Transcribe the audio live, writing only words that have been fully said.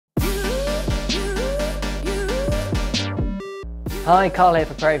Hi, Carl here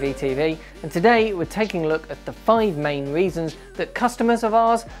for ProVTV, and today we're taking a look at the 5 main reasons that customers of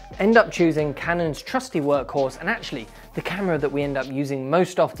ours end up choosing Canon's trusty workhorse, and actually the camera that we end up using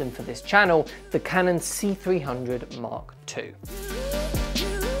most often for this channel, the Canon C300 Mark II.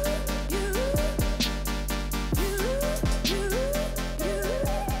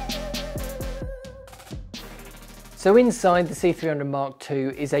 So inside the C300 Mark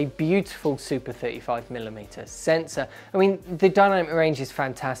II is a beautiful Super 35mm sensor. I mean, the dynamic range is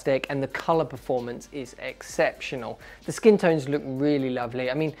fantastic and the color performance is exceptional. The skin tones look really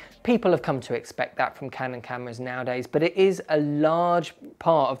lovely. I mean, people have come to expect that from Canon cameras nowadays, but it is a large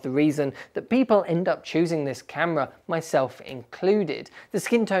part of the reason that people end up choosing this camera, myself included. The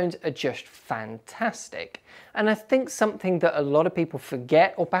skin tones are just fantastic. And I think something that a lot of people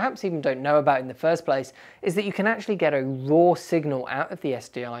forget, or perhaps even don't know about in the first place, is that you can actually get a raw signal out of the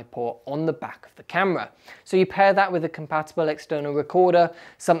SDI port on the back of the camera. So you pair that with a compatible external recorder,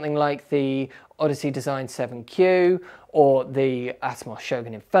 something like the Odyssey Design 7Q, or the Atomos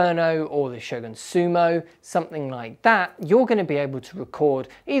Shogun Inferno, or the Shogun Sumo, something like that, you're going to be able to record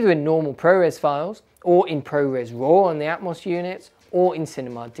either in normal ProRes files, or in ProRes RAW on the Atomos units, or in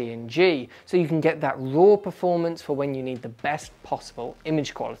Cinema DNG, so you can get that raw performance for when you need the best possible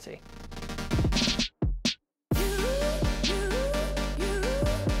image quality.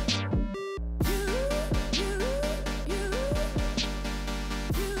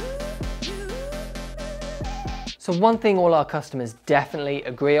 So one thing all our customers definitely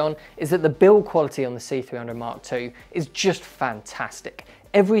agree on is that the build quality on the C300 Mark II is just fantastic.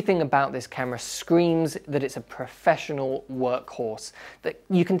 Everything about this camera screams that it's a professional workhorse. That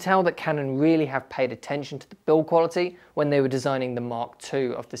you can tell that Canon really have paid attention to the build quality when they were designing the Mark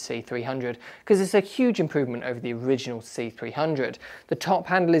II of the C300, because it's a huge improvement over the original C300. The top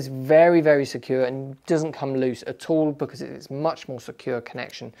handle is very, very secure and doesn't come loose at all because it's much more secure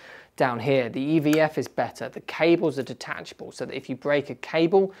connection down here. The EVF is better, the cables are detachable so that if you break a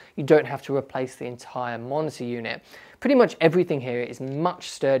cable, you don't have to replace the entire monitor unit. Pretty much everything here is much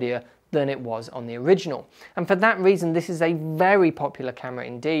sturdier than it was on the original. And for that reason, this is a very popular camera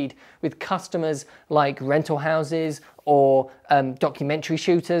indeed, with customers like rental houses or documentary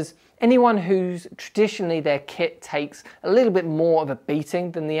shooters. Anyone who's traditionally their kit takes a little bit more of a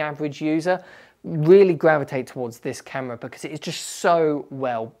beating than the average user really gravitate towards this camera because it is just so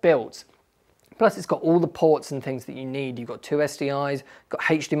well built. Plus it's got all the ports and things that you need. You've got 2 SDIs, you've got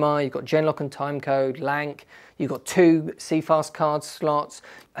HDMI, you've got Genlock and timecode, LANC, you've got 2 CFast card slots,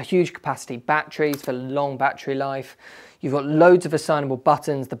 a huge capacity batteries for long battery life. You've got loads of assignable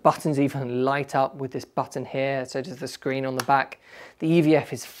buttons. The buttons even light up with this button here, so does the screen on the back. The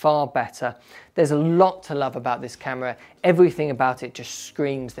EVF is far better. There's a lot to love about this camera. Everything about it just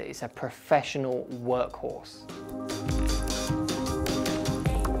screams that it's a professional workhorse.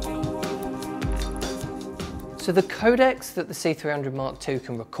 So the codecs that the C300 Mark II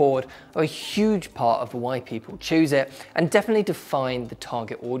can record are a huge part of why people choose it and definitely define the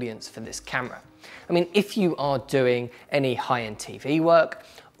target audience for this camera. I mean, if you are doing any high-end TV work,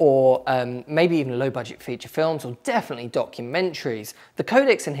 or maybe even low-budget feature films, or definitely documentaries, the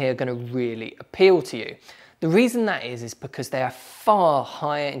codecs in here are going to really appeal to you. The reason that is because they are far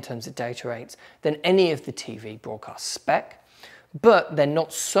higher in terms of data rates than any of the TV broadcast spec, but they're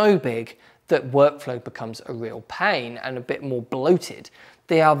not so big that workflow becomes a real pain and a bit more bloated.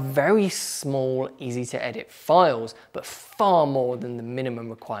 They are very small, easy to edit files, but far more than the minimum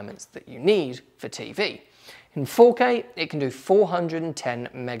requirements that you need for TV. In 4K, it can do 410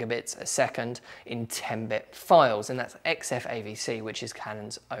 megabits a second in 10-bit files, and that's XFAVC, which is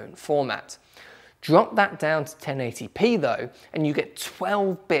Canon's own format. Drop that down to 1080p though, and you get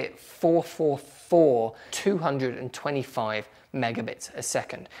 12-bit 444 225 megabits a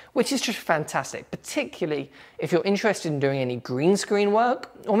second, which is just fantastic, particularly if you're interested in doing any green screen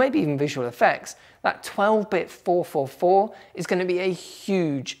work or maybe even visual effects. That 12-bit 444 is going to be a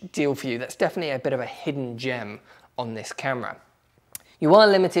huge deal for you. That's definitely a bit of a hidden gem on this camera. You are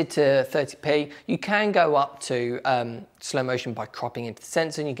limited to 30p. You can go up to slow motion by cropping into the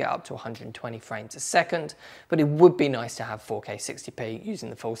sensor and you get up to 120 frames a second, but it would be nice to have 4K 60p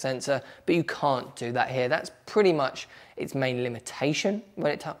using the full sensor, but you can't do that here. That's pretty much its main limitation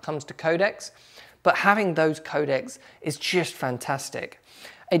when it comes to codecs, but having those codecs is just fantastic.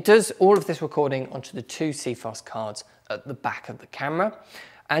 It does all of this recording onto the 2 CFast cards at the back of the camera.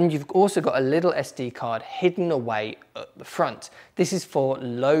 And you've also got a little SD card hidden away at the front. This is for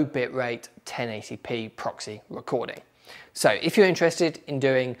low bitrate 1080p proxy recording. So if you're interested in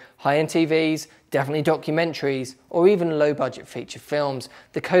doing high-end TVs, definitely documentaries, or even low budget feature films,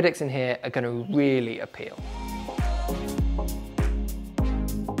 the codecs in here are going to really appeal.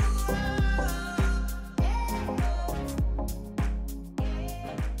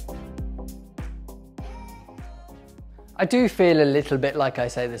 I do feel a little bit like I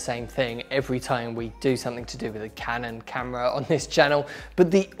say the same thing every time we do something to do with a Canon camera on this channel, but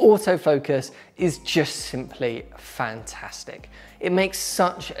the autofocus is just simply fantastic. It makes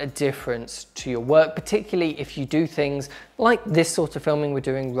such a difference to your work, particularly if you do things like this sort of filming we're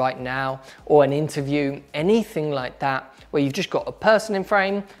doing right now, or an interview, anything like that, where you've just got a person in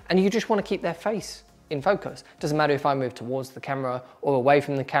frame and you just want to keep their face in focus. Doesn't matter if I move towards the camera or away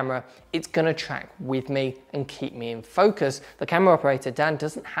from the camera, it's gonna track with me and keep me in focus. The camera operator, Dan,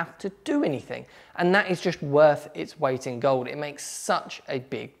 doesn't have to do anything. And that is just worth its weight in gold. It makes such a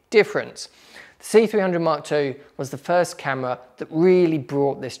big difference. The C300 Mark II was the first camera that really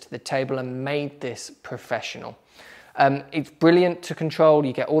brought this to the table and made this professional. It's brilliant to control.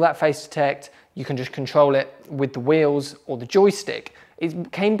 You get all that face detect. You can just control it with the wheels or the joystick.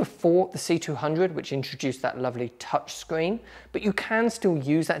 It came before the C200, which introduced that lovely touch screen, but you can still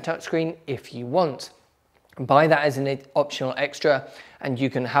use that touch screen if you want. Buy that as an optional extra, and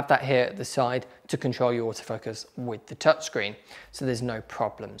you can have that here at the side to control your autofocus with the touchscreen. So there's no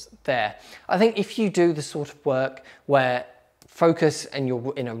problems there. I think if you do the sort of work where focus and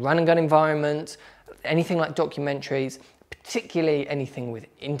you're in a run and gun environment, anything like documentaries, particularly anything with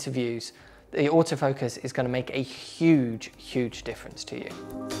interviews, the autofocus is going to make a huge, huge difference to you.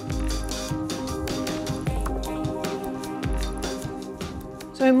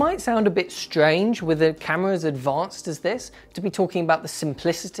 So it might sound a bit strange with a camera as advanced as this to be talking about the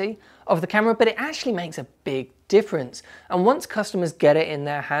simplicity of the camera, but it actually makes a big difference. And once customers get it in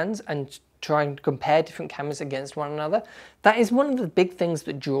their hands and try and compare different cameras against one another, that is one of the big things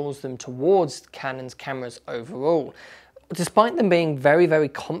that draws them towards Canon's cameras overall. Despite them being very, very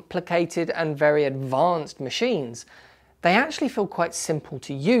complicated and very advanced machines, they actually feel quite simple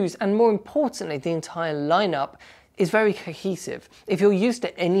to use, and more importantly, the entire lineup is very cohesive. If you're used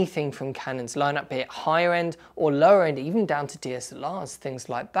to anything from Canon's lineup, be it higher end or lower end, even down to DSLRs, things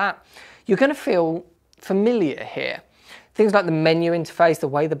like that, you're going to feel familiar here. Things like the menu interface, the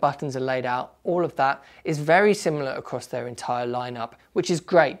way the buttons are laid out, all of that is very similar across their entire lineup, which is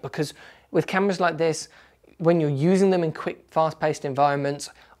great because with cameras like this, when you're using them in quick, fast-paced environments,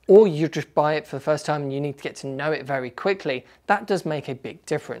 or you just buy it for the first time and you need to get to know it very quickly, that does make a big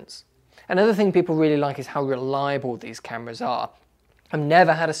difference. Another thing people really like is how reliable these cameras are. I've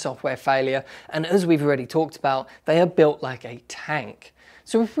never had a software failure, and as we've already talked about, they are built like a tank.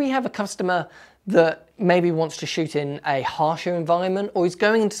 So if we have a customer that maybe wants to shoot in a harsher environment or is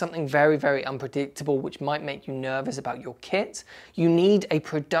going into something very, very unpredictable, which might make you nervous about your kit, you need a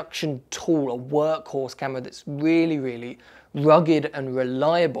production tool, a workhorse camera that's really, really rugged and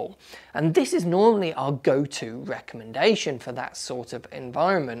reliable. And this is normally our go-to recommendation for that sort of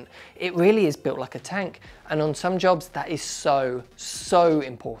environment. It really is built like a tank. And on some jobs, that is so, so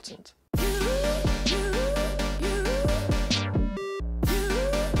important.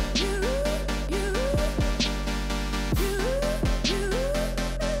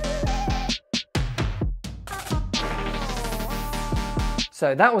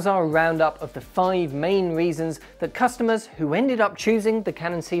 So that was our roundup of the 5 main reasons that customers who ended up choosing the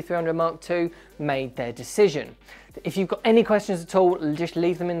Canon C300 Mark II made their decision. If you've got any questions at all, just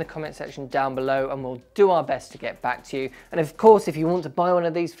leave them in the comment section down below and we'll do our best to get back to you. And of course, if you want to buy one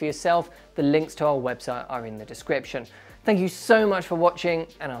of these for yourself, the links to our website are in the description. Thank you so much for watching,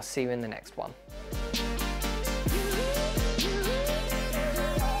 and I'll see you in the next one.